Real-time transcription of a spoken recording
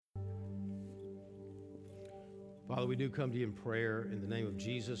Father, we do come to you in prayer in the name of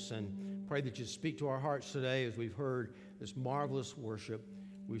Jesus and pray that you speak to our hearts today as we've heard this marvelous worship.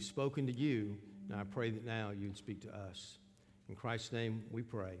 We've spoken to you, and I pray that now you'd speak to us. In Christ's name we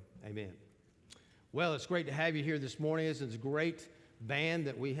pray. Amen. Well, it's great to have you here this morning. It's a great band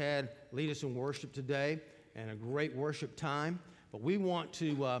that we had lead us in worship today and a great worship time. But we want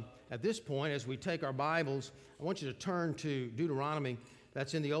to, at this point, as we take our Bibles, I want you to turn to Deuteronomy.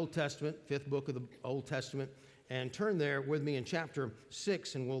 That's in the Old Testament, fifth book of the Old Testament. And turn there with me in chapter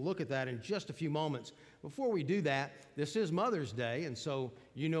 6, and we'll look at that in just a few moments. Before we do that, this is Mother's Day, and so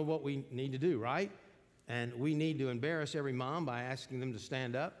you know what we need to do, right? And we need to embarrass every mom by asking them to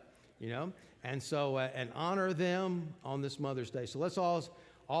stand up, and so and honor them on this Mother's Day. So let's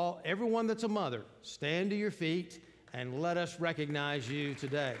everyone that's a mother, stand to your feet and let us recognize you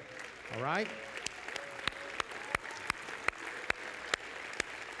today. All right?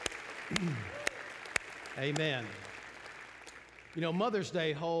 Amen. Mother's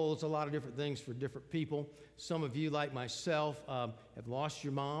Day holds a lot of different things for different people. Some of you, like myself, have lost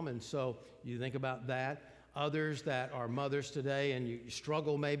your mom, and so you think about that. Others that are mothers today, and you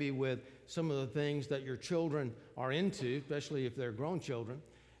struggle maybe with some of the things that your children are into, especially if they're grown children,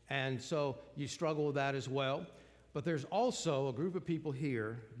 and so you struggle with that as well. But there's also a group of people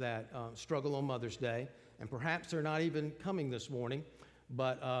here that struggle on Mother's Day, and perhaps they're not even coming this morning.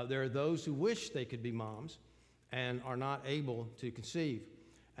 But there are those who wish they could be moms and are not able to conceive.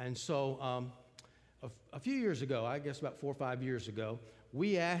 And so a few years ago, I guess about 4 or 5 years ago,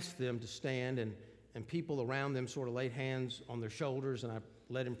 we asked them to stand, and people around them sort of laid hands on their shoulders, and I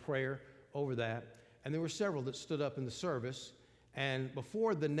led in prayer over that. And there were several that stood up in the service. And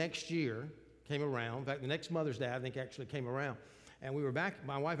before the next year came around, in fact, the next Mother's Day, I think, actually came around, and we were back,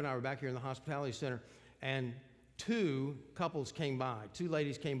 my wife and I were back here in the hospitality center, and two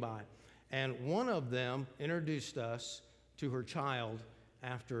ladies came by, and one of them introduced us to her child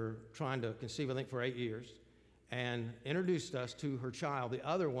after trying to conceive, I think, for 8 years, and introduced us to her child. The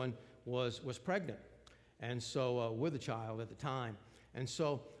other one was pregnant, and so with a child at the time. And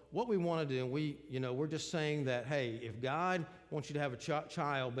so what we want to do, and we're just saying that, hey, if God wants you to have a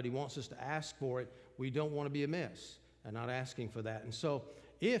child, but he wants us to ask for it, we don't want to be amiss and not asking for that. And so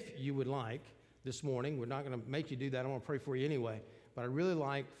if you would like, this morning, we're not going to make you do that. I want to pray for you anyway. But I'd really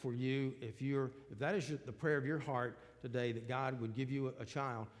like for you, if that is the prayer of your heart today, that God would give you a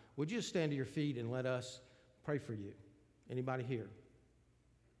child, would you just stand to your feet and let us pray for you? Anybody here?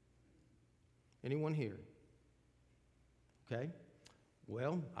 Anyone here? Okay.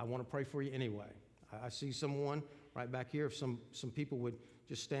 Well, I want to pray for you anyway. I see someone right back here. If some people would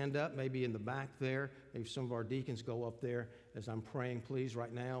just stand up, maybe in the back there. Maybe some of our deacons go up there as I'm praying, please,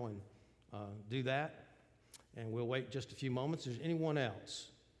 right now, and do that, and we'll wait just a few moments. Is there anyone else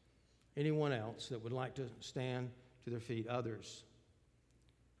that would like to stand to their feet? Others?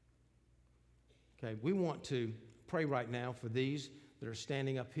 Okay, we want to pray right now for these that are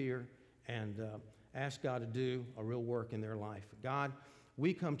standing up here and ask God to do a real work in their life. God,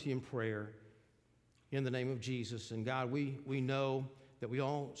 we come to you in prayer in the name of Jesus, and God, we know that we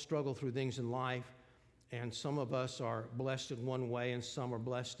all struggle through things in life, and some of us are blessed in one way and some are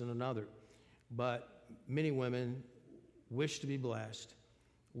blessed in another. But many women wish to be blessed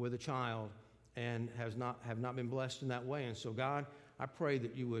with a child and have not been blessed in that way. And so, God, I pray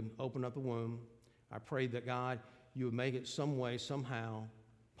that you would open up the womb. I pray that, God, you would make it some way, somehow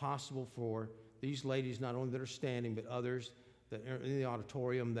possible for these ladies, not only that are standing, but others that are in the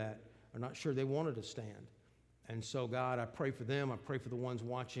auditorium that are not sure they wanted to stand. And so, God, I pray for them. I pray for the ones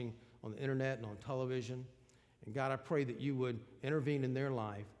watching on the internet and on television. And, God, I pray that you would intervene in their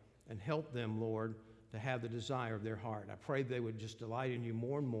life and help them, Lord, to have the desire of their heart. I pray they would just delight in you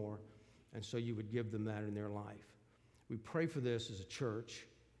more and more, and so you would give them that in their life. We pray for this as a church,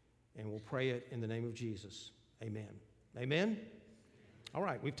 and we'll pray it in the name of Jesus. Amen. Amen? All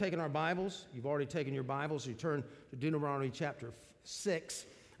right, we've taken our Bibles. You've already taken your Bibles. You turn to Deuteronomy chapter 6,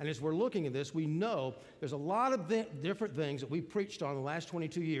 and as we're looking at this, we know there's a lot of different things that we've preached on the last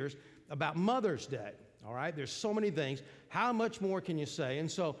 22 years about Mother's Day. All right, there's so many things. How much more can you say? And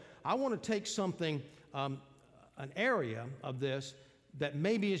so I want to take something, an area of this that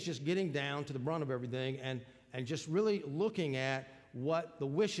maybe is just getting down to the brunt of everything and just really looking at what the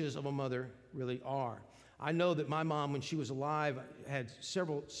wishes of a mother really are. I know that my mom, when she was alive, had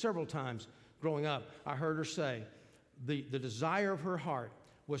several times growing up, I heard her say the desire of her heart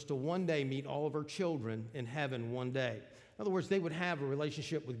was to one day meet all of her children in heaven one day. In other words, they would have a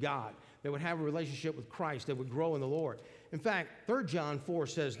relationship with God. They would have a relationship with Christ. They would grow in the Lord. In fact, 3 John 4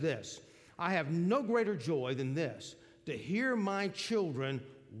 says this, I have no greater joy than this, to hear my children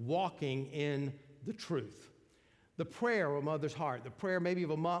walking in the truth. the prayer of a mother's heart, the prayer maybe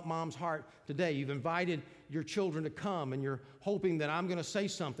of a mom's heart today. You've invited your children to come, and you're hoping that I'm going to say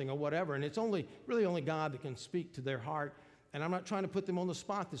something or whatever, and it's really only God that can speak to their heart. And I'm not trying to put them on the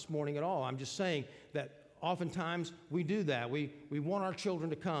spot this morning at all. I'm just saying that oftentimes we do that. We want our children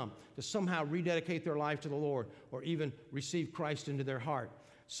to come, to somehow rededicate their life to the Lord, or even receive Christ into their heart.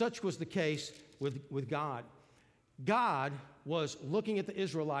 Such was the case with God. God was looking at the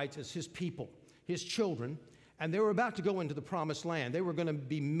Israelites as his people, his children, and they were about to go into the promised land. They were going to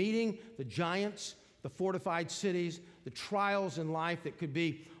be meeting the giants, the fortified cities, the trials in life that could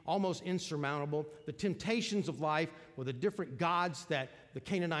be almost insurmountable, the temptations of life with the different gods that the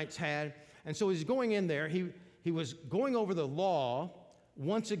Canaanites had. And so he's going in there. He was going over the law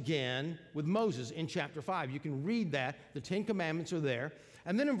once again with Moses in chapter 5. You can read that. The Ten Commandments are there.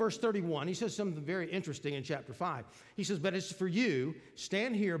 And then in verse 31, he says something very interesting in chapter 5. He says, "But as for you,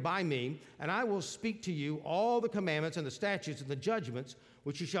 stand here by me, and I will speak to you all the commandments and the statutes and the judgments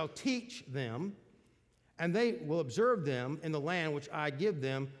which you shall teach them, and they will observe them in the land which I give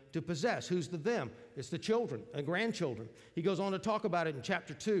them to possess." Who's the them? It's the children and grandchildren. He goes on to talk about it in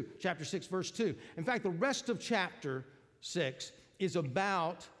chapter 6, verse 2. In fact, the rest of chapter 6 is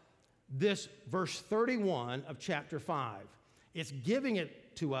about this verse 31 of chapter 5. It's giving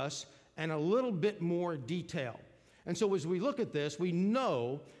it to us in a little bit more detail. And so as we look at this, we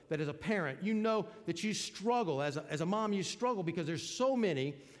know that as a parent, you know that you struggle. As a mom, you struggle because there's so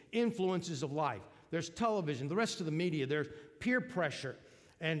many influences of life. There's television, the rest of the media, there's peer pressure,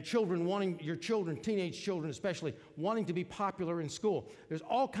 and your children, teenage children especially, wanting to be popular in school. There's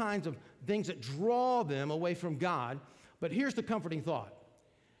all kinds of things that draw them away from God. But here's the comforting thought.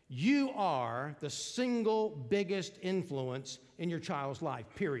 You are the single biggest influence in your child's life,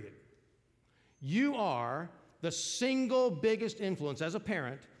 period. You are the single biggest influence as a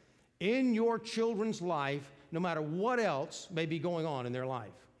parent in your children's life, no matter what else may be going on in their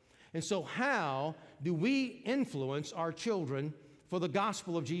life. And so how do we influence our children for the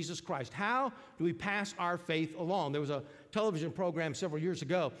gospel of Jesus Christ? How do we pass our faith along? There was a television program several years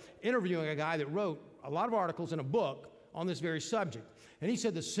ago interviewing a guy that wrote a lot of articles in a book on this very subject. And he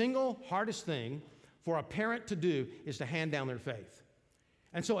said the single hardest thing for a parent to do is to hand down their faith.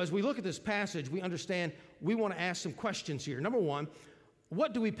 And so as we look at this passage, we understand we want to ask some questions here. Number one,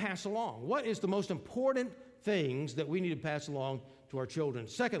 what do we pass along? What is the most important things that we need to pass along to our children?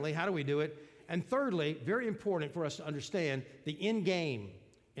 Secondly, how do we do it? And thirdly, very important for us to understand the end game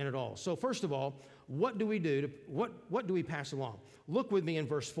in it all. So first of all, what do we do? What do we pass along? Look with me in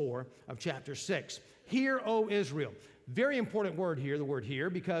verse 4 of chapter 6. "Hear, O Israel." Very important word here, the word "hear,"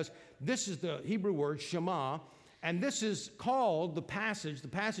 because this is the Hebrew word Shema, and this is called the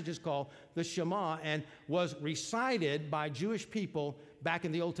passage is called the Shema, and was recited by Jewish people back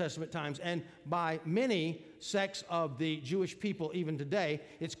in the Old Testament times, and by many sects of the Jewish people even today.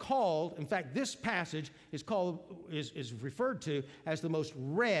 It's called, in fact, this passage is referred to as the most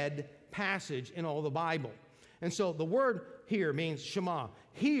read passage in all the Bible. And so the word here means Shema.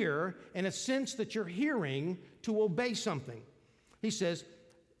 Hear in a sense that you're hearing to obey something. He says,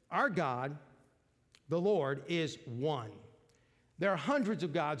 our God, the Lord, is one. There are hundreds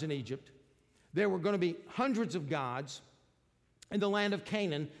of gods in Egypt. There were going to be hundreds of gods in the land of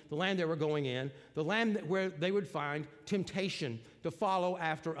Canaan, the land they were going in, the land where they would find temptation to follow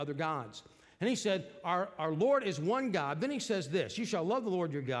after other gods. And he said, our Lord is one God. Then he says this, "You shall love the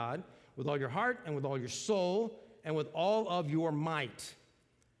Lord your God with all your heart and with all your soul and with all of your might."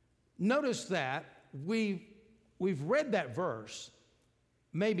 Notice that we've read that verse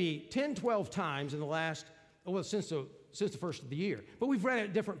maybe 10, 12 times in the last, since the first of the year. But we've read it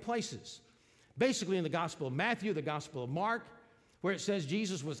at different places. Basically in the Gospel of Matthew, the Gospel of Mark, where it says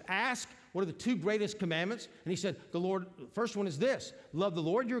Jesus was asked, what are the two greatest commandments? And he said, the first one is this, love the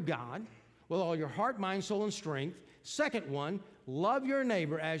Lord your God with all your heart, mind, soul, and strength. Second one, love your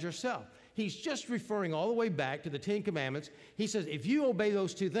neighbor as yourself. He's just referring all the way back to the Ten Commandments. He says, if you obey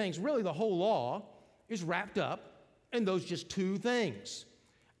those two things, really the whole law is wrapped up in those just two things.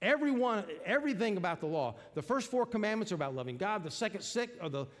 Everything about the law. The first four commandments are about loving God. The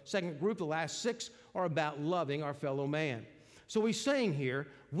second group, the last six, are about loving our fellow man. So he's saying here,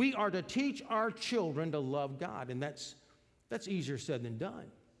 we are to teach our children to love God, and that's easier said than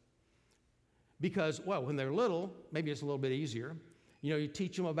done. Because, when they're little, maybe it's a little bit easier. You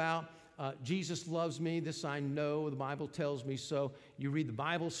teach them about Jesus loves me, this I know, the Bible tells me so. You read the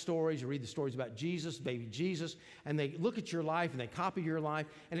Bible stories, you read the stories about Jesus, baby Jesus, and they look at your life and they copy your life,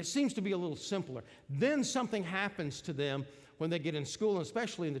 and it seems to be a little simpler. Then something happens to them when they get in school, and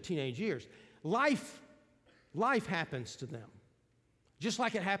especially in the teenage years. Life happens to them, just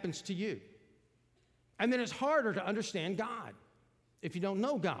like it happens to you. And then it's harder to understand God if you don't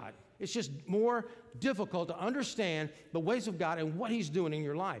know God. It's just more difficult to understand the ways of God and what He's doing in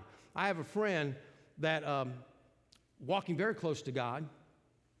your life. I have a friend that walking very close to God.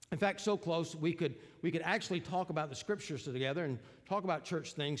 In fact, so close we could actually talk about the scriptures together and talk about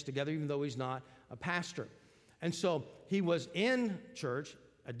church things together, even though he's not a pastor. And so he was in church,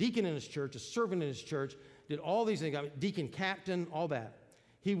 a deacon in his church, a servant in his church, did all these things, deacon captain, all that.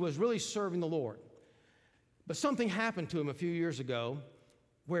 He was really serving the Lord. But something happened to him a few years ago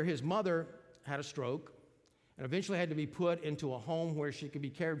where his mother had a stroke and eventually had to be put into a home where she could be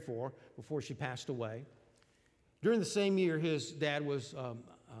cared for before she passed away. During the same year, his dad was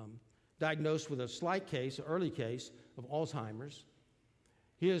diagnosed with a slight case, an early case of Alzheimer's.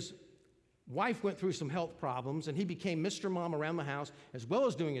 His wife went through some health problems, and he became Mr. Mom around the house, as well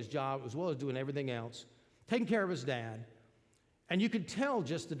as doing his job, as well as doing everything else, taking care of his dad. And you could tell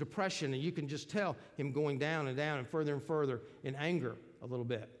just the depression, and you can just tell him going down and further in anger a little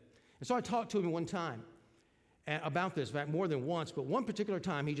bit. And so I talked to him one time about this, in fact, more than once, but one particular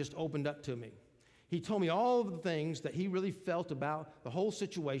time he just opened up to me. He told me all of the things that he really felt about the whole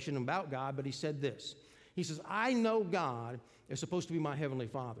situation, about God, but he said this. He says, I know God is supposed to be my Heavenly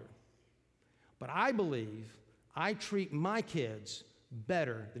Father, but I believe I treat my kids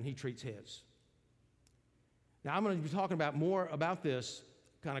better than He treats his. Now, I'm going to be talking about more about this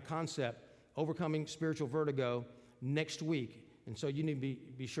kind of concept, overcoming spiritual vertigo, next week, and so you need to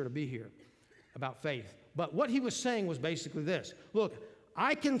be sure to be here about faith. But what he was saying was basically this. Look,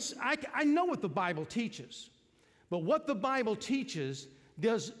 I know what the Bible teaches, but what the Bible teaches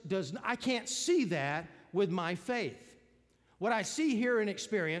I can't see that with my faith. What I see, hear, and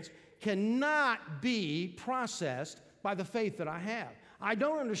experience cannot be processed by the faith that I have. I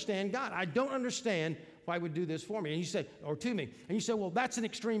don't understand God. I don't understand why He would do this for me. And you say, or to me, and you say, well, that's an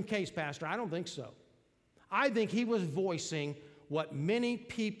extreme case, Pastor. I don't think so. I think he was voicing what many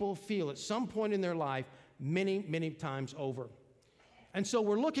people feel at some point in their life many, many times over. And so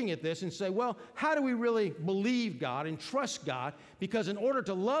we're looking at this and say, well, how do we really believe God and trust God? Because in order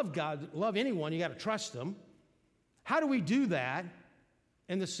to love God, love anyone, you got to trust them. How do we do that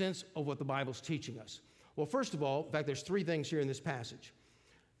in the sense of what the Bible's teaching us? Well, first of all, in fact, there's three things here in this passage.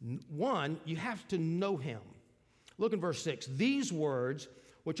 One, you have to know Him. Look in verse 6. These words,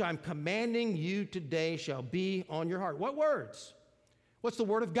 which I'm commanding you today, shall be on your heart. What words? What's the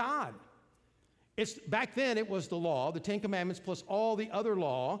Word of God? Back then, it was the law, the Ten Commandments, plus all the other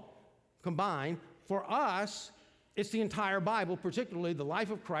law combined. For us, it's the entire Bible, particularly the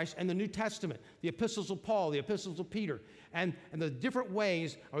life of Christ and the New Testament, the epistles of Paul, the epistles of Peter, and the different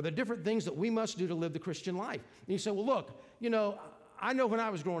ways or the different things that we must do to live the Christian life. And you say, well, look, I know when I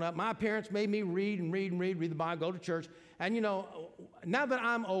was growing up, my parents made me read the Bible, go to church. And, now that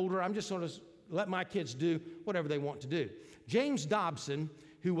I'm older, I'm just sort of let my kids do whatever they want to do. James Dobson,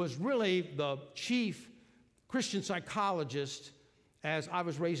 who was really the chief Christian psychologist as I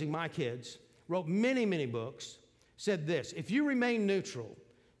was raising my kids, wrote many, many books, said this: if you remain neutral,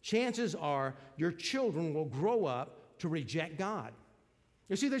 chances are your children will grow up to reject God.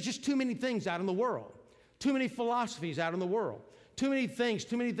 You see, there's just too many things out in the world, too many philosophies out in the world, too many things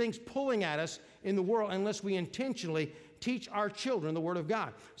pulling at us in the world unless we intentionally teach our children the Word of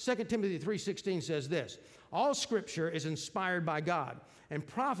God. 2 Timothy 3:16 says this: all Scripture is inspired by God and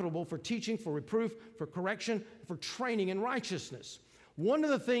profitable for teaching, for reproof, for correction, for training in righteousness. One of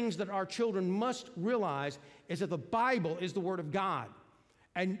the things that our children must realize is that the Bible is the Word of God.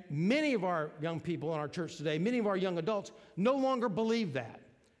 And many of our young people in our church today, many of our young adults, no longer believe that.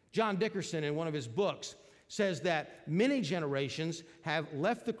 John Dickerson, in one of his books, says that many generations have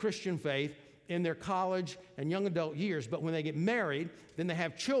left the Christian faith in their college and young adult years, but when they get married, then they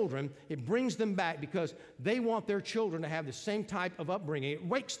have children, it brings them back because they want their children to have the same type of upbringing. It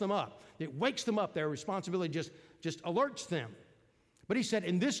wakes them up. Their responsibility just alerts them. But he said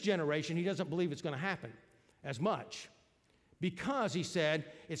in this generation, he doesn't believe it's going to happen as much because, he said,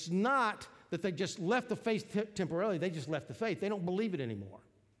 it's not that they just left the faith temporarily, they just left the faith. They don't believe it anymore.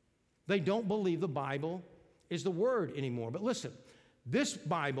 They don't believe the Bible is the Word anymore. But listen, this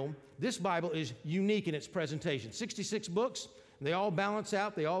Bible is unique in its presentation. 66 books, and they all balance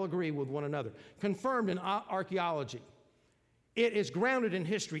out, they all agree with one another. Confirmed in archaeology. It is grounded in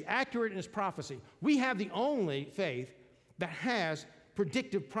history, accurate in its prophecy. We have the only faith that has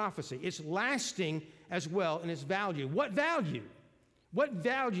predictive prophecy. It's lasting as well in its value. What value? What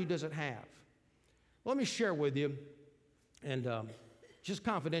value does it have? Let me share with you, and just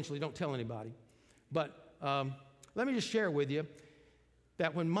confidentially, don't tell anybody, but let me just share with you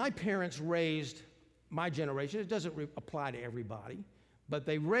that when my parents raised my generation, it doesn't apply to everybody, but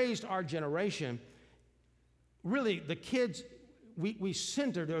they raised our generation, really the kids,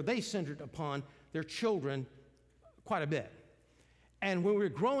 they centered upon their children quite a bit. And when we were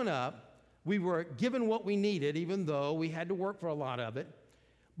growing up, we were given what we needed, even though we had to work for a lot of it.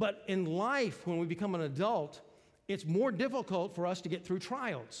 But in life, when we become an adult, it's more difficult for us to get through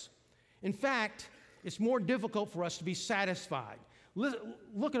trials. In fact, it's more difficult for us to be satisfied.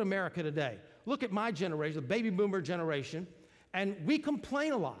 Look at America today. Look at my generation, the baby boomer generation, and we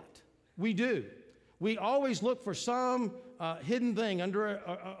complain a lot. We do. We always look for some hidden thing under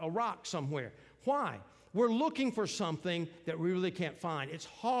a rock somewhere. Why? We're looking for something that we really can't find. It's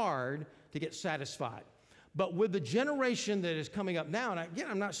hard to get satisfied. But with the generation that is coming up now, and again,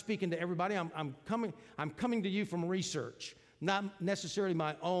 I'm not speaking to everybody. I'm coming to you from research, not necessarily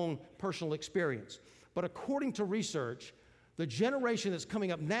my own personal experience. But according to research, the generation that's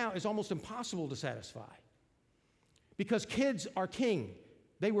coming up now is almost impossible to satisfy. Because kids are king.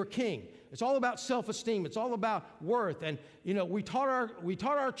 They were king. It's all about self-esteem. It's all about worth. And, we taught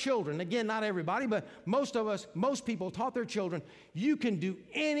our children, again, not everybody, but most people taught their children, you can do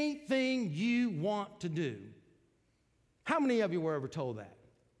anything you want to do. How many of you were ever told that?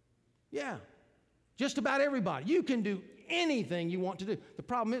 Yeah, just about everybody. You can do anything you want to do. The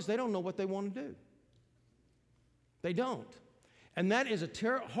problem is they don't know what they want to do. They don't. And that is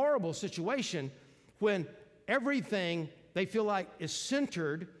a horrible situation when everything they feel like is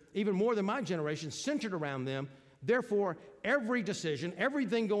centered, even more than my generation, centered around them. Therefore, every decision,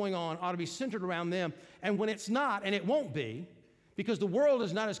 everything going on ought to be centered around them. And when it's not, and it won't be, because the world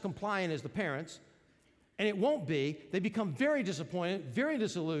is not as compliant as the parents, and it won't be, they become very disappointed, very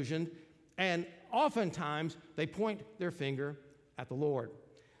disillusioned, and oftentimes they point their finger at the Lord.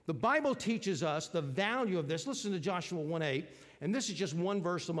 The Bible teaches us the value of this. Listen to Joshua 1:8, and this is just one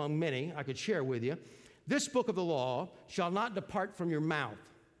verse among many I could share with you. This book of the law shall not depart from your mouth,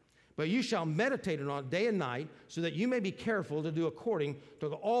 but you shall meditate on it day and night, so that you may be careful to do according to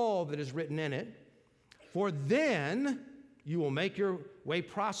all that is written in it. For then you will make your way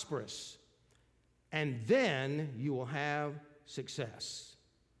prosperous, and then you will have success.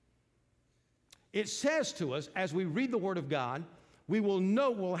 It says to us, as we read the Word of God,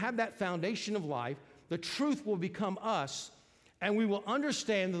 we'll have that foundation of life. The truth will become us, and we will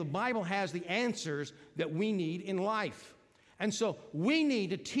understand that the Bible has the answers that we need in life. And so we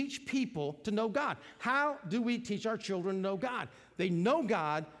need to teach people to know God. How do we teach our children to know God? They know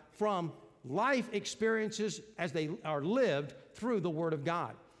God from life experiences as they are lived through the Word of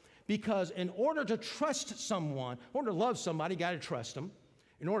God. Because in order to trust someone, in order to love somebody, you got to trust them.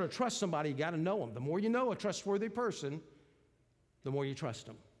 In order to trust somebody, you got to know them. The more you know a trustworthy person, the more you trust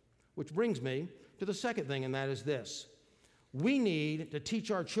them. Which brings me to the second thing, and that is this. We need to teach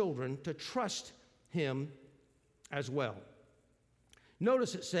our children to trust Him as well.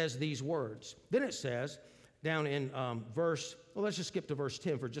 Notice it says these words. Then it says, down in let's just skip to verse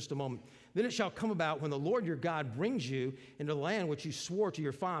 10 for just a moment. Then it shall come about when the Lord your God brings you into the land which you swore to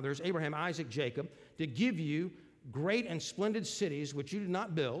your fathers, Abraham, Isaac, Jacob, to give you great and splendid cities which you did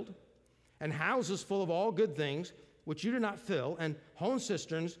not build, and houses full of all good things which you did not fill, and home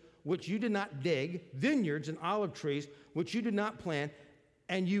cisterns which you did not dig, vineyards and olive trees which you did not plant,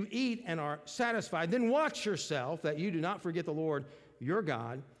 and you eat and are satisfied. Then watch yourself that you do not forget the Lord your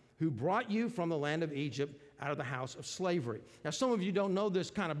God, who brought you from the land of Egypt out of the house of slavery. Now, some of you don't know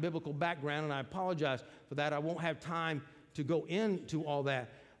this kind of biblical background, and I apologize for that. I won't have time to go into all that.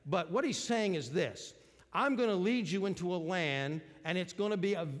 But what he's saying is this. I'm going to lead you into a land, and it's going to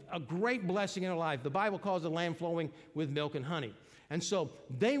be a great blessing in your life. The Bible calls the land flowing with milk and honey. And so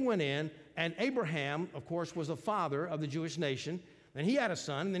they went in, and Abraham, of course, was the father of the Jewish nation. And he had a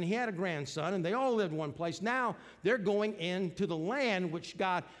son, and then he had a grandson, and they all lived in one place. Now they're going into the land which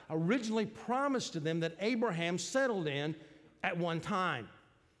God originally promised to them that Abraham settled in at one time.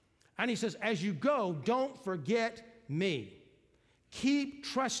 And he says, as you go, don't forget me. Keep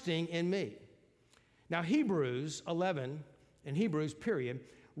trusting in me. Now, Hebrews 11, and Hebrews, period,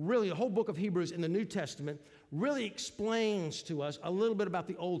 really the whole book of Hebrews in the New Testament really explains to us a little bit about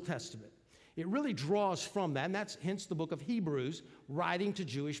the Old Testament. It really draws from that, and that's hence the book of Hebrews, writing to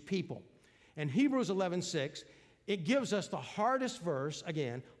Jewish people. And Hebrews 11:6, it gives us the hardest verse,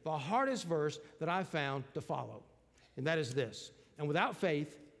 again, the hardest verse that I've found to follow. And that is this. And without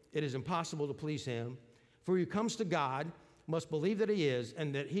faith, it is impossible to please him. For he who comes to God must believe that he is,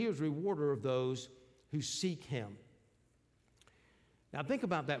 and that he is rewarder of those who seek him. Now think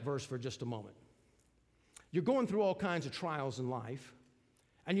about that verse for just a moment. You're going through all kinds of trials in life,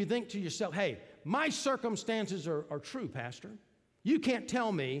 and you think to yourself, hey, my circumstances are true, Pastor. You can't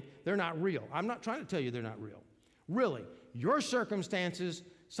tell me they're not real. I'm not trying to tell you they're not real. Really, your circumstances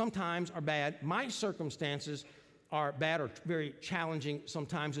sometimes are bad. My circumstances are bad or very challenging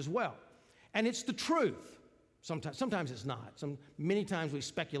sometimes as well. And it's the truth. Sometimes it's not. Many times we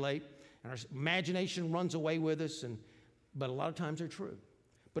speculate, and our imagination runs away with us, but a lot of times they're true.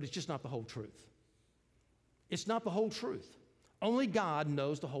 But it's just not the whole truth. It's not the whole truth. Only God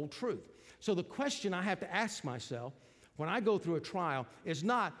knows the whole truth. So the question I have to ask myself when I go through a trial is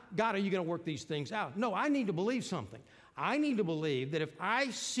not, God, are you going to work these things out? No, I need to believe something. I need to believe that if I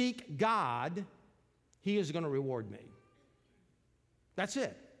seek God, He is going to reward me. That's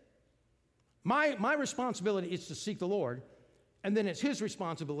it. My responsibility is to seek the Lord, and then it's His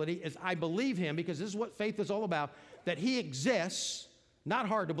responsibility as I believe Him, because this is what faith is all about, that He exists. Not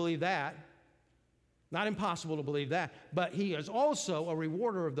hard to believe that. Not impossible to believe that, but He is also a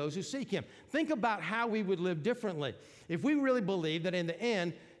rewarder of those who seek Him. Think about how we would live differently. If we really believe that in the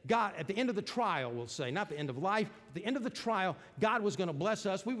end, God, at the end of the trial, we'll say, not the end of life, at the end of the trial, God was going to bless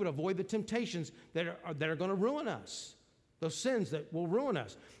us, we would avoid the temptations that are going to ruin us, those sins that will ruin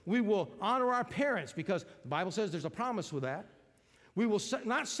us. We will honor our parents because the Bible says there's a promise with that. We will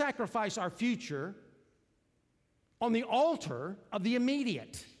not sacrifice our future on the altar of the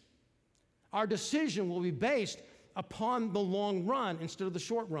immediate. Our decision will be based upon the long run instead of the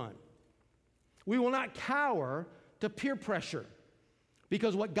short run. We will not cower to peer pressure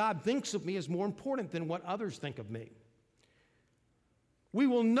because what God thinks of me is more important than what others think of me. We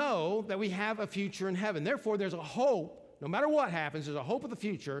will know that we have a future in heaven. Therefore, there's a hope. No matter what happens, there's a hope of the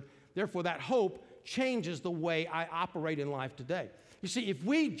future. Therefore, that hope changes the way I operate in life today. You see, if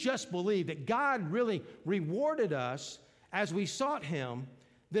we just believe that God really rewarded us as we sought Him,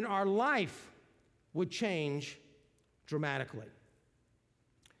 then our life would change dramatically.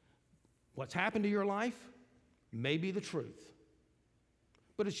 What's happened to your life may be the truth,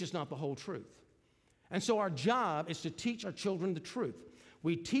 but it's just not the whole truth. And so our job is to teach our children the truth.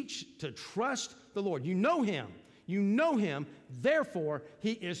 We teach to trust the Lord. You know Him, therefore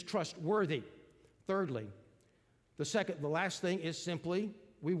He is trustworthy. Thirdly, the last thing is simply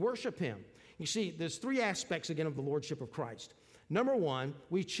we worship Him. You see, there's three aspects again of the Lordship of Christ. Number one,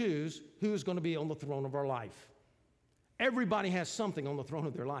 we choose who's going to be on the throne of our life. Everybody has something on the throne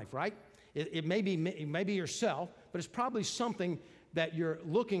of their life, right? It may be yourself, but it's probably something that you're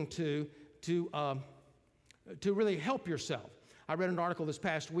looking to really help yourself. I read an article this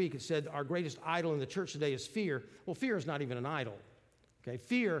past week. It said our greatest idol in the church today is fear. Well, fear is not even an idol. Okay,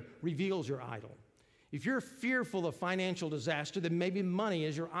 fear reveals your idol. If you're fearful of financial disaster, then maybe money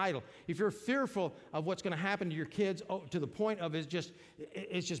is your idol. If you're fearful of what's going to happen to your kids to the point of it's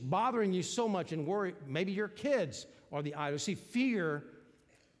just bothering you so much and worry, maybe your kids are the idol. See, fear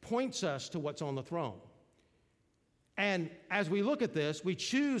points us to what's on the throne. And as we look at this, we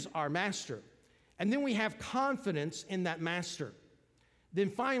choose our master. And then we have confidence in that master. Then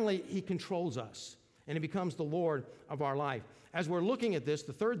finally, He controls us, and He becomes the Lord of our life. As we're looking at this,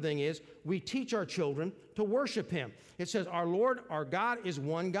 the third thing is we teach our children to worship Him. It says, our Lord, our God is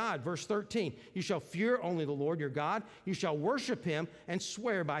one God. Verse 13, you shall fear only the Lord your God. You shall worship Him and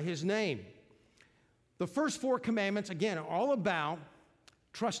swear by His name. The first four commandments, again, are all about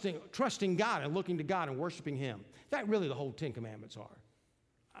trusting God and looking to God and worshiping Him. That really the whole 10 commandments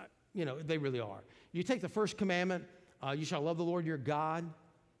are. They really are. You take the first commandment, you shall love the Lord your God,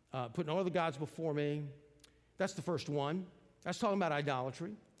 put no other gods before me. That's the first one. That's talking about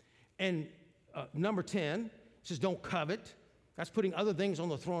idolatry. And number 10 says don't covet. That's putting other things on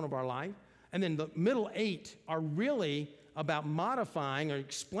the throne of our life. And then the middle 8 are really about modifying or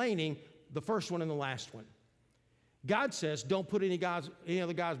explaining the first one and the last one. God says don't put any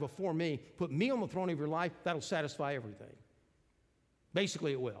other gods before me. Put me on the throne of your life. That'll satisfy everything.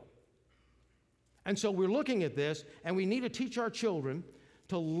 Basically, it will. And so we're looking at this, and we need to teach our children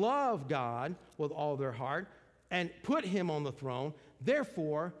to love God with all their heart and put Him on the throne.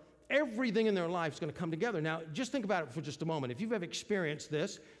 Therefore, everything in their life is going to come together. Now, just think about it for just a moment. If you've ever experienced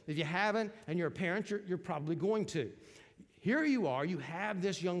this, if you haven't and you're a parent, you're probably going to. Here you are, you have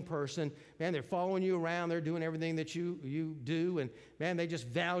this young person, man, they're following you around, they're doing everything that you do, and man, they just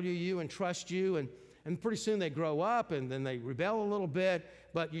value you and trust you, and pretty soon they grow up and then they rebel a little bit,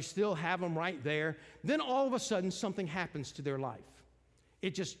 but you still have them right there. Then all of a sudden, something happens to their life.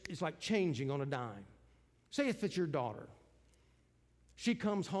 It's like changing on a dime. Say if it's your daughter. She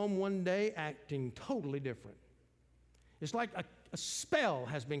comes home one day acting totally different. It's like a spell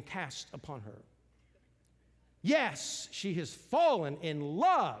has been cast upon her. Yes, she has fallen in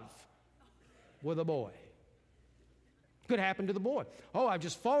love with a boy. Could happen to the boy. Oh, I've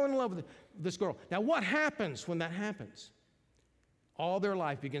just fallen in love with this girl. Now, what happens when that happens? All their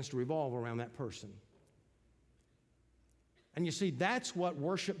life begins to revolve around that person. And you see, that's what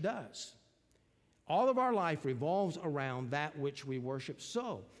worship does. All of our life revolves around that which we worship.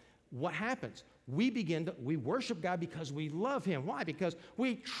 So, what happens? We worship God because we love Him. Why? Because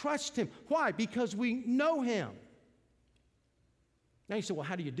we trust Him. Why? Because we know Him. Now you say, well,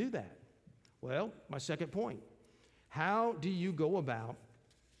 how do you do that? Well, my second point. How do you go about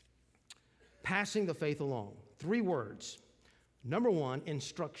passing the faith along? 3 words. Number 1,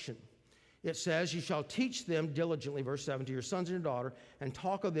 instruction. It says, you shall teach them diligently, verse 7, to your sons and your daughter, and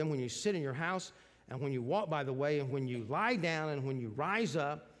talk of them when you sit in your house, and when you walk by the way, and when you lie down, and when you rise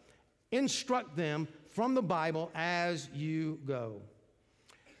up. Instruct them from the Bible as you go.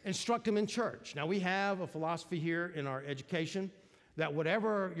 Instruct them in church. Now, we have a philosophy here in our education that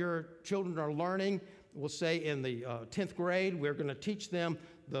whatever your children are learning, we'll say in the 10th grade, we're going to teach them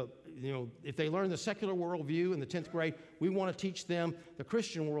if they learn the secular worldview in the 10th grade, we want to teach them the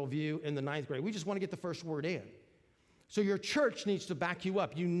Christian worldview in the 9th grade. We just want to get the first word in. So your church needs to back you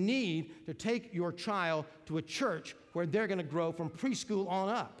up. You need to take your child to a church where they're going to grow from preschool on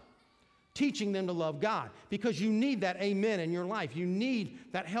up, teaching them to love God, because you need that amen in your life. You need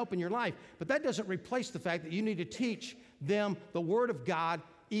that help in your life. But that doesn't replace the fact that you need to teach them the Word of God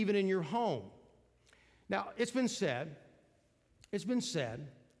even in your home. Now, it's been said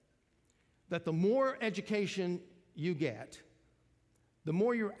that the more education you get, the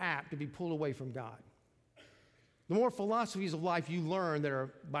more you're apt to be pulled away from God. The more philosophies of life you learn that the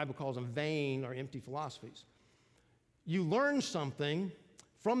Bible calls them vain or empty philosophies. You learn something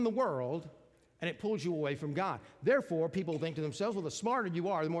from the world, and it pulls you away from God. Therefore, people think to themselves, well, the smarter you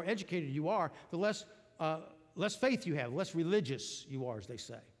are, the more educated you are, the less faith you have, less religious you are, as they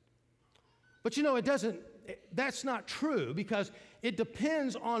say. But you know, that's not true, because it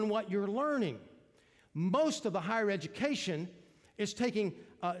depends on what you're learning. Most of the higher education is taking,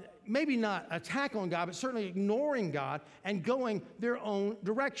 maybe not attack on God, but certainly ignoring God and going their own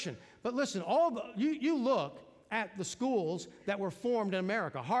direction. But listen, you look at the schools that were formed in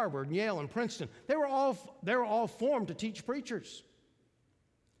America, Harvard, Yale, and Princeton. They were all formed to teach preachers.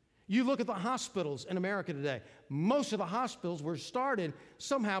 You look at the hospitals in America today. Most of the hospitals were started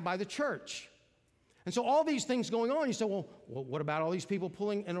somehow by the church. And so all these things going on, you say, well, what about all these people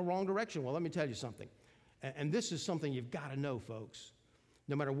pulling in the wrong direction? Well, let me tell you something. And this is something you've got to know, folks.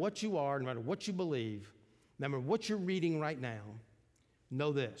 No matter what you are, no matter what you believe, no matter what you're reading right now,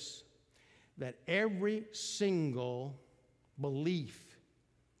 know this, that every single belief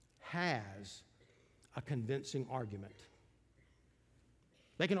has a convincing argument.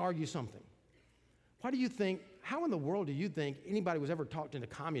 They can argue something. How in the world do you think anybody was ever talked into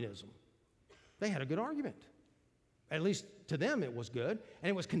communism? They had a good argument. At least to them it was good, and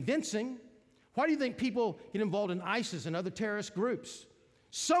it was convincing. Why do you think people get involved in ISIS and other terrorist groups?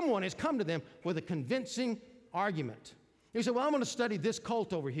 Someone has come to them with a convincing argument. You say, well, I'm going to study this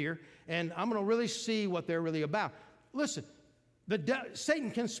cult over here, and I'm going to really see what they're really about. Listen,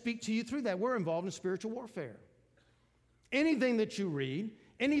 Satan can speak to you through that. We're involved in spiritual warfare. Anything that you read,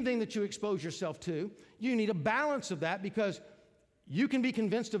 anything that you expose yourself to, you need a balance of that, because you can be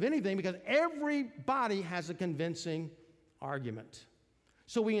convinced of anything, because everybody has a convincing argument.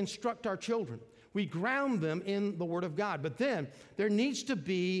 So we instruct our children. We ground them in the Word of God. But then there needs to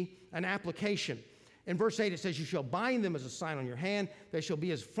be an application. In verse 8 it says, you shall bind them as a sign on your hand. They shall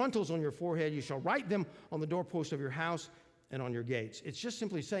be as frontals on your forehead. You shall write them on the doorpost of your house and on your gates. It's just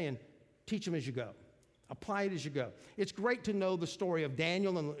simply saying, teach them as you go. Apply it as you go. It's great to know the story of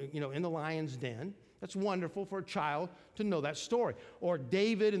Daniel in the lion's den. That's wonderful for a child to know that story. Or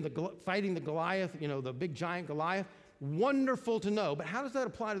David fighting the Goliath, the big giant Goliath. Wonderful to know, but how does that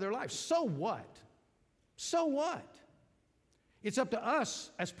apply to their life? So what? So what? It's up to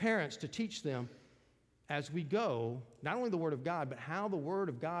us as parents to teach them as we go, not only the Word of God, but how the Word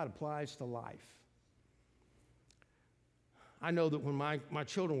of God applies to life. I know that when my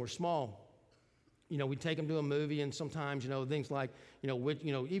children were small, we'd take them to a movie, and sometimes, things like,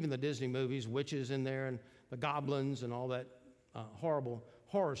 even the Disney movies, witches in there, and the goblins, and all that horrible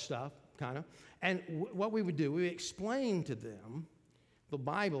horror stuff, kind of. And what we would do, we would explain to them the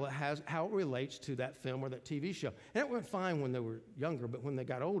Bible, how it relates to that film or that TV show. And it went fine when they were younger, but when they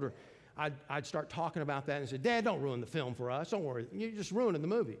got older, I'd start talking about that and say, Dad, don't ruin the film for us. Don't worry, you're just ruining the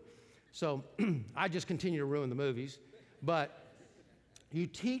movie. So I just continue to ruin the movies. But you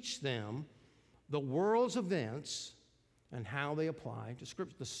teach them the world's events and how they apply to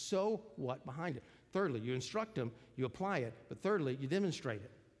Scripture, the so what behind it. Thirdly, you instruct them, you apply it. But thirdly, you demonstrate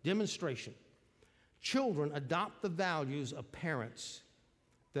it. Demonstration. Children adopt the values of parents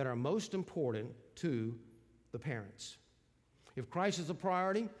that are most important to the parents. If Christ is a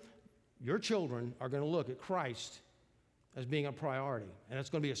priority, your children are going to look at Christ as being a priority. And it's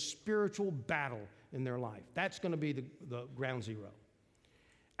going to be a spiritual battle in their life. That's going to be the ground zero.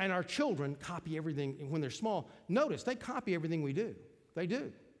 And our children copy everything when they're small. Notice, they copy everything we do. They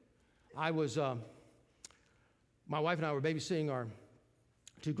do. My wife and I were babysitting our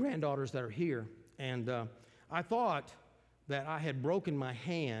 2 granddaughters that are here, and I thought that I had broken my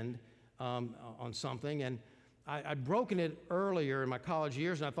hand on something, and I'd broken it earlier in my college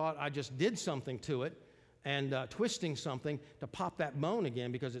years, and I thought I just did something to it, and twisting something to pop that bone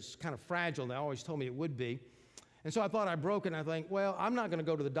again because it's kind of fragile. They always told me it would be. And so I thought I broke it, and I think, well, I'm not going to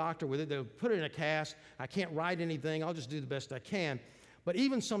go to the doctor with it. They'll put it in a cast. I can't write anything. I'll just do the best I can. But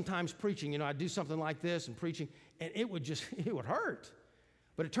even sometimes preaching, I'd do something like this and preaching, and it would hurt.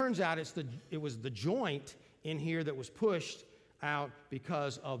 But it turns out it was the joint in here that was pushed out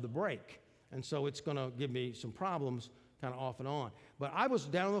because of the break. And so it's going to give me some problems kind of off and on. But I was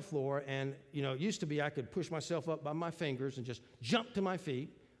down on the floor, and, it used to be I could push myself up by my fingers and just jump to my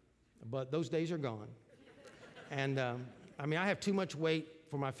feet, but those days are gone. And, I have too much weight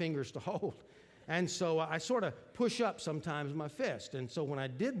for my fingers to hold. And so I sort of push up sometimes with my fist. And so when I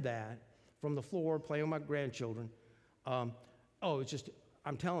did that from the floor, playing with my grandchildren, I'm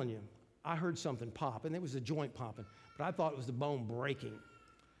telling you, I heard something pop, and it was the joint popping, but I thought it was the bone breaking.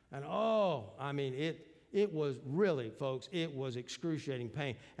 And it was really, folks, it was excruciating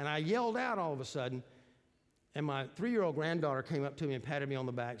pain. And I yelled out all of a sudden, and my 3-year-old granddaughter came up to me and patted me on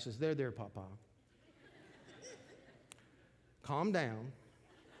the back and says, there, Papa. Calm down.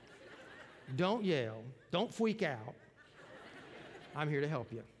 Don't yell. Don't freak out. I'm here to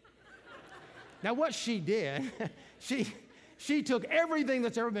help you. Now, what she did, she took everything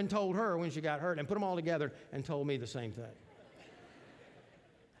that's ever been told her when she got hurt and put them all together and told me the same thing.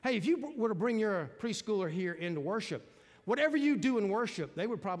 Hey, if you were to bring your preschooler here into worship, whatever you do in worship, they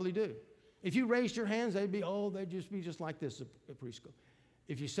would probably do. If you raised your hands, they'd just be just like this at preschool.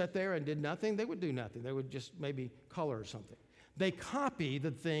 If you sat there and did nothing, they would do nothing. They would just maybe color or something. They copy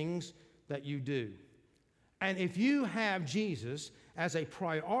the things that you do. And if you have Jesus as a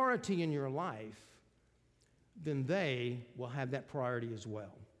priority in your life, then they will have that priority as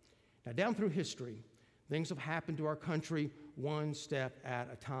well. Now, down through history, things have happened to our country one step at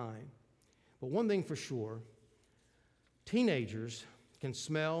a time. But one thing for sure, teenagers can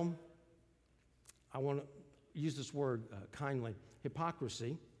smell, I want to use this word kindly,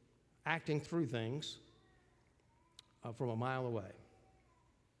 hypocrisy, acting through things from a mile away.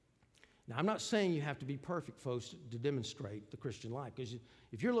 Now, I'm not saying you have to be perfect, folks, to demonstrate the Christian life, because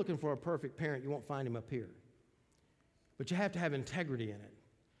if you're looking for a perfect parent, you won't find him up here. But you have to have integrity in it.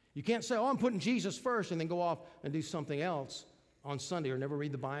 You can't say, I'm putting Jesus first, and then go off and do something else on Sunday, or never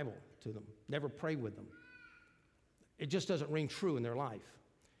read the Bible to them, never pray with them. It just doesn't ring true in their life.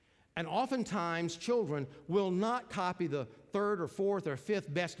 And oftentimes, children will not copy the 3rd or 4th or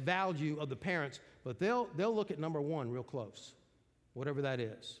 5th best value of the parents, but they'll look at number 1 real close, whatever that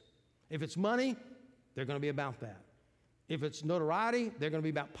is. If it's money, they're going to be about that. If it's notoriety, they're going to be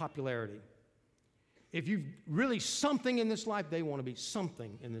about popularity. If you've really something in this life, they want to be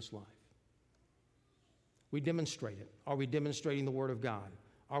something in this life. We demonstrate it. Are we demonstrating the Word of God?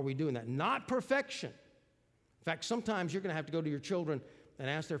 Are we doing that? Not perfection. In fact, sometimes you're going to have to go to your children and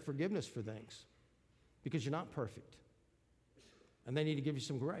ask their forgiveness for things because you're not perfect. And they need to give you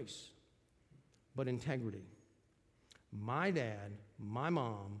some grace. But integrity. My dad, my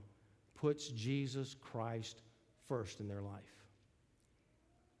mom puts Jesus Christ first in their life.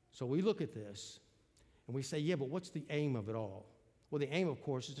 So we look at this and we say, yeah, but what's the aim of it all? Well, the aim, of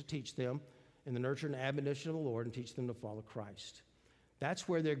course, is to teach them in the nurture and admonition of the Lord and teach them to follow Christ. That's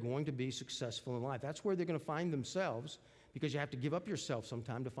where they're going to be successful in life. That's where they're going to find themselves, because you have to give up yourself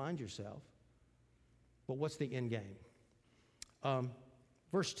sometime to find yourself. But what's the end game?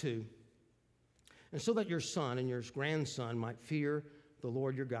 Verse 2, and so that your son and your grandson might fear the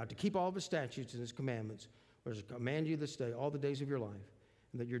Lord your God, to keep all of his statutes and his commandments, which I command you this day, all the days of your life,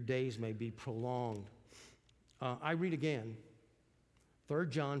 and that your days may be prolonged. I read again, 3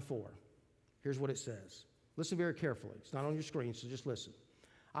 John 4. Here's what it says. Listen very carefully. It's not on your screen, so just listen.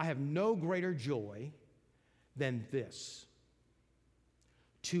 I have no greater joy than this,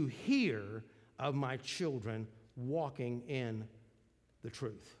 to hear of my children walking in the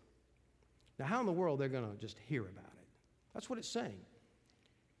truth. Now, how in the world they're going to just hear about it? That's what it's saying.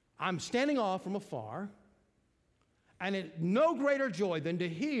 I'm standing off from afar, and it's no greater joy than to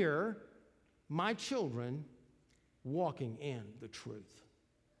hear my children walking in the truth.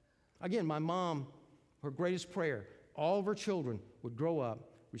 Again, my mom, her greatest prayer, all of her children would grow up,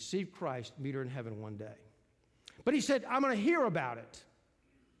 receive Christ, meet her in heaven one day. But he said, I'm going to hear about it.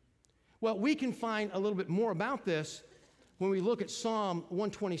 Well, we can find a little bit more about this when we look at Psalm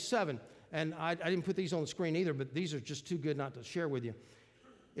 127, and I didn't put these on the screen either, but these are just too good not to share with you.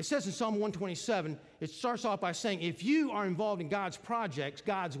 It says in Psalm 127, it starts off by saying, if you are involved in God's projects,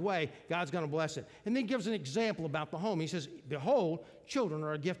 God's way, God's going to bless it. And then gives an example about the home. He says, behold, children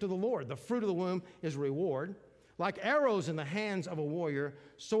are a gift of the Lord. The fruit of the womb is a reward. Like arrows in the hands of a warrior,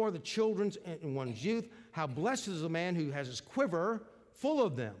 so are the children in one's youth. How blessed is the man who has his quiver full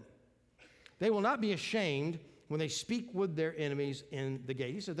of them. They will not be ashamed when they speak with their enemies in the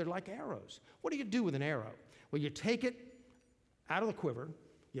gate. He said they're like arrows. What do you do with an arrow? Well, you take it out of the quiver,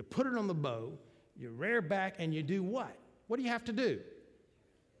 you put it on the bow, you rear back, and you do what? What do you have to do?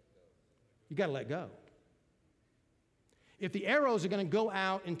 You got to let go. If the arrows are going to go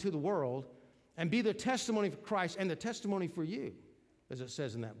out into the world and be the testimony for Christ and the testimony for you, as it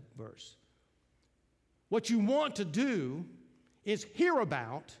says in that verse, what you want to do is hear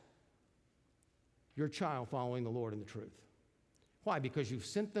about your child following the Lord in the truth. Why? Because you've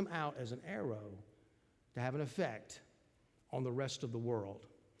sent them out as an arrow to have an effect on the rest of the world.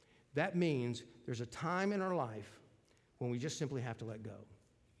 That means there's a time in our life when we just simply have to let go.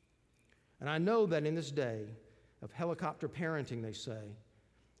 And I know that in this day of helicopter parenting, they say,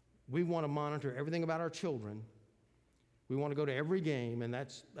 we want to monitor everything about our children. We want to go to every game, and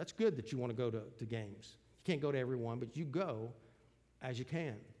that's good that you want to go to games. You can't go to every one, but you go as you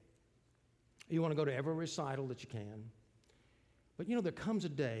can. You want to go to every recital that you can. But you know, there comes a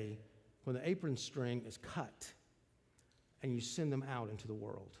day when the apron string is cut and you send them out into the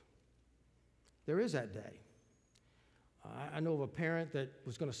world. There is that day. I know of a parent that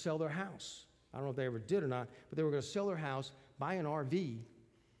was going to sell their house. I don't know if they ever did or not, but they were going to sell their house, buy an RV,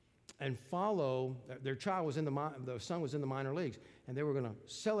 and follow. Their child was the son was in the minor leagues, and they were going to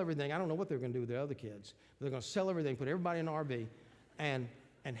sell everything. I don't know what they were going to do with their other kids, but they're going to sell everything, put everybody in an RV, and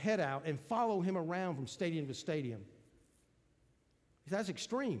head out and follow him around from stadium to stadium. That's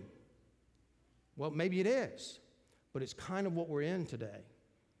extreme. Well, maybe it is, but it's kind of what we're in today.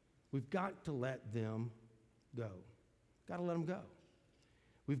 We've got to let them go. Got to let them go.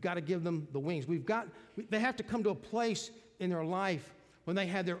 We've got to give them the wings. They have to come to a place in their life when they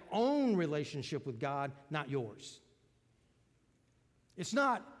have their own relationship with God, not yours. It's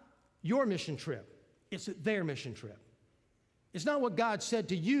not your mission trip. It's their mission trip. It's not what God said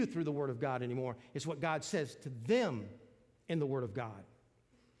to you through the Word of God anymore. It's what God says to them in the Word of God.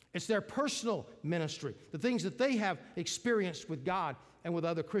 It's their personal ministry, the things that they have experienced with God and with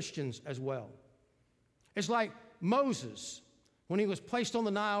other Christians as well. It's like Moses when he was placed on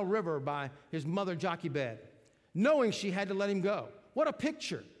the Nile River by his mother Jochebed, knowing she had to let him go. What a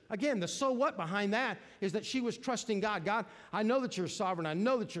picture. Again, the so what behind that is that she was trusting God. God, I know that you're sovereign. I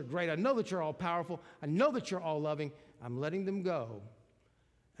know that you're great. I know that you're all powerful. I know that you're all loving. I'm letting them go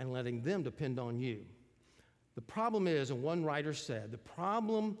and letting them depend on you. The problem is, and one writer said, the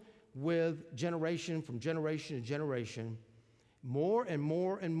problem with generation from generation to generation, more and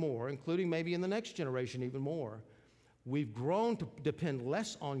more and more, including maybe in the next generation even more, we've grown to depend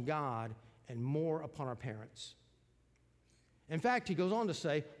less on God and more upon our parents. In fact, he goes on to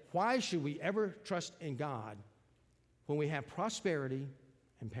say, why should we ever trust in God when we have prosperity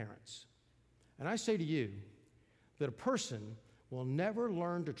and parents? And I say to you that a person will never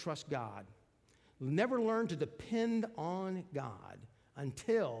learn to trust God, never learn to depend on God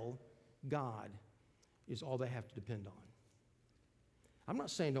until God is all they have to depend on. I'm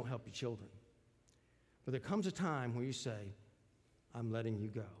not saying don't help your children, but there comes a time where you say, I'm letting you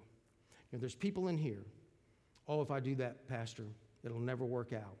go. You know, there's people in here, oh, if I do that, Pastor, it'll never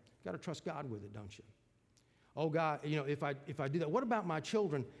work out. You've got to trust God with it, don't you? Oh, God, you know, if I do that, what about my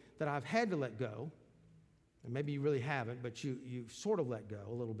children that I've had to let go? And maybe you really haven't, but you sort of let go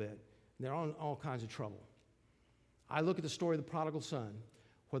a little bit. And they're in all kinds of trouble. I look at the story of the prodigal son,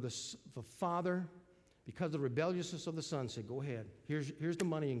 where the father, because of the rebelliousness of the son, said, go ahead, here's the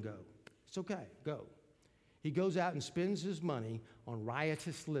money and go. It's okay, go. He goes out and spends his money on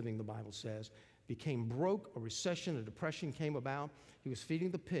riotous living, the Bible says, became broke, a recession, a depression came about. He was feeding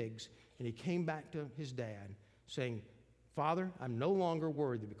the pigs, and he came back to his dad saying, Father, I'm no longer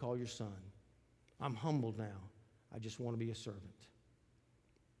worthy to be called your son. I'm humbled now. I just want to be a servant.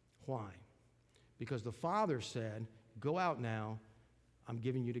 Why? Because the father said, go out now. I'm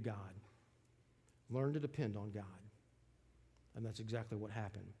giving you to God. Learn to depend on God. And that's exactly what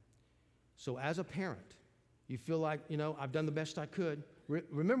happened. So as a parent, you feel like, you know, I've done the best I could.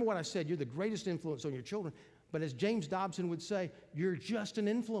 Remember what I said, you're the greatest influence on your children. But as James Dobson would say, you're just an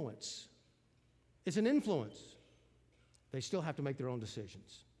influence. It's an influence. They still have to make their own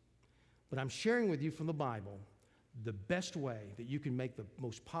decisions. But I'm sharing with you from the Bible the best way that you can make the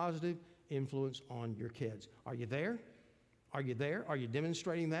most positive influence on your kids. Are you there? Are you there? Are you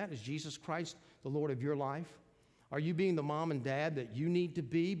demonstrating that? Is Jesus Christ the Lord of your life? Are you being the mom and dad that you need to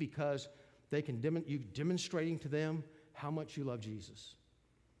be because they can you demonstrating to them how much you love Jesus?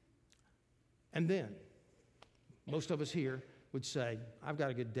 And then, most of us here would say, I've got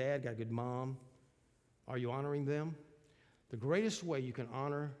a good dad, got a good mom. Are you honoring them? The greatest way you can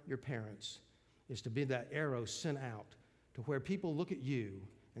honor your parents is to be that arrow sent out to where people look at you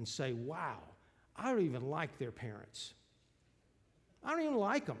and say, wow, I don't even like their parents. I don't even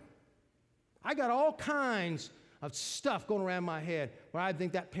like them. I got all kinds of stuff going around my head where I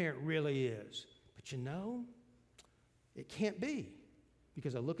think that parent really is. But you know, it can't be,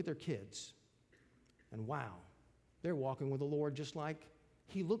 because I look at their kids and wow, they're walking with the Lord just like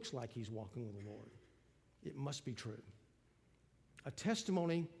he looks like he's walking with the Lord. It must be true. A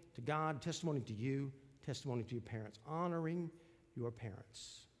testimony to God, testimony to you, testimony to your parents, honoring your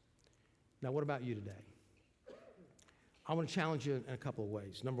parents. Now, what about you today? I want to challenge you in a couple of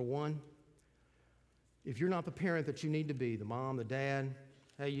ways. Number one, if you're not the parent that you need to be, the mom, the dad,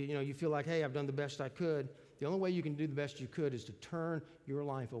 hey, you feel like, hey, I've done the best I could. The only way you can do the best you could is to turn your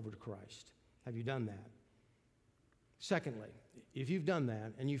life over to Christ. Have you done that? Secondly, if you've done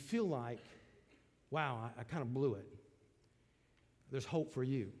that and you feel like, wow, I kind of blew it, there's hope for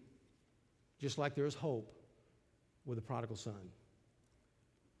you, just like there is hope with the prodigal son.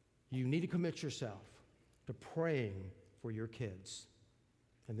 You need to commit yourself to praying for your kids.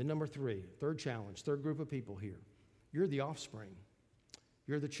 And then number three, third challenge, third group of people here. You're the offspring.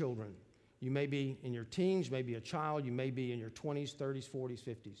 You're the children. You may be in your teens, you may be a child, you may be in your 20s, 30s, 40s,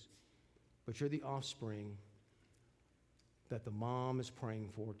 50s. But you're the offspring that the mom is praying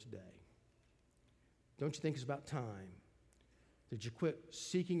for today. Don't you think it's about time that you quit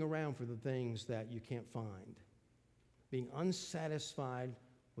seeking around for the things that you can't find, being unsatisfied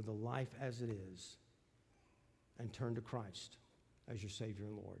with the life as it is, and turn to Christ as your Savior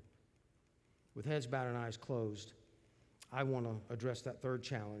and Lord? With heads bowed and eyes closed, I want to address that third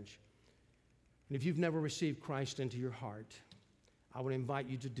challenge. And if you've never received Christ into your heart, I would invite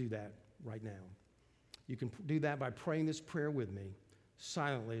you to do that right now. You can do that by praying this prayer with me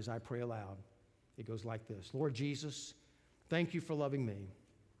silently as I pray aloud. It goes like this. Lord Jesus, thank you for loving me.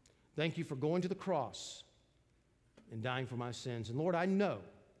 Thank you for going to the cross and dying for my sins. And Lord, I know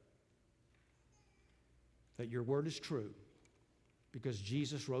that your word is true because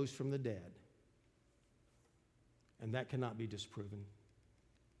Jesus rose from the dead, and that cannot be disproven.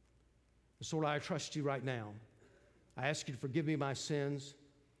 And so, Lord, I trust you right now. I ask you to forgive me my sins.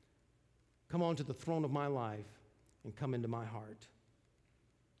 Come onto the throne of my life and come into my heart.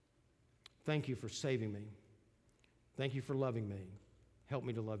 Thank you for saving me. Thank you for loving me. Help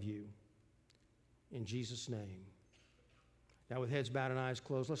me to love you. In Jesus' name. Now, with heads bowed and eyes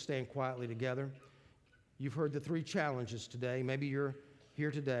closed, let's stand quietly together. You've heard the three challenges today. Maybe you're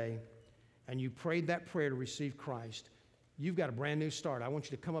here today and you prayed that prayer to receive Christ. You've got a brand new start. I want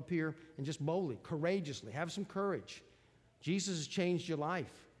you to come up here and just boldly, courageously, have some courage. Jesus has changed your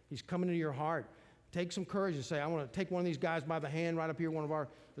life. He's coming into your heart. Take some courage and say, I want to take one of these guys by the hand right up here, one of our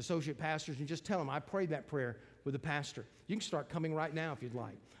associate pastors, and just tell them, I prayed that prayer with the pastor. You can start coming right now if you'd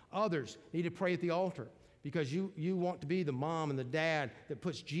like. Others need to pray at the altar because you want to be the mom and the dad that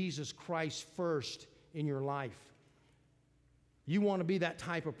puts Jesus Christ first in your life. You want to be that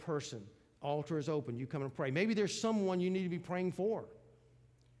type of person. Altar is open. You come and pray. Maybe there's someone you need to be praying for.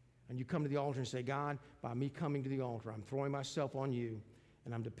 And you come to the altar and say, God, by me coming to the altar, I'm throwing myself on you,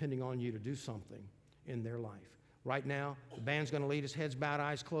 and I'm depending on you to do something in their life. Right now, the band's going to lead us, heads bowed,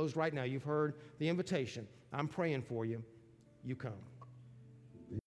 eyes closed. Right now, you've heard the invitation. I'm praying for you. You come.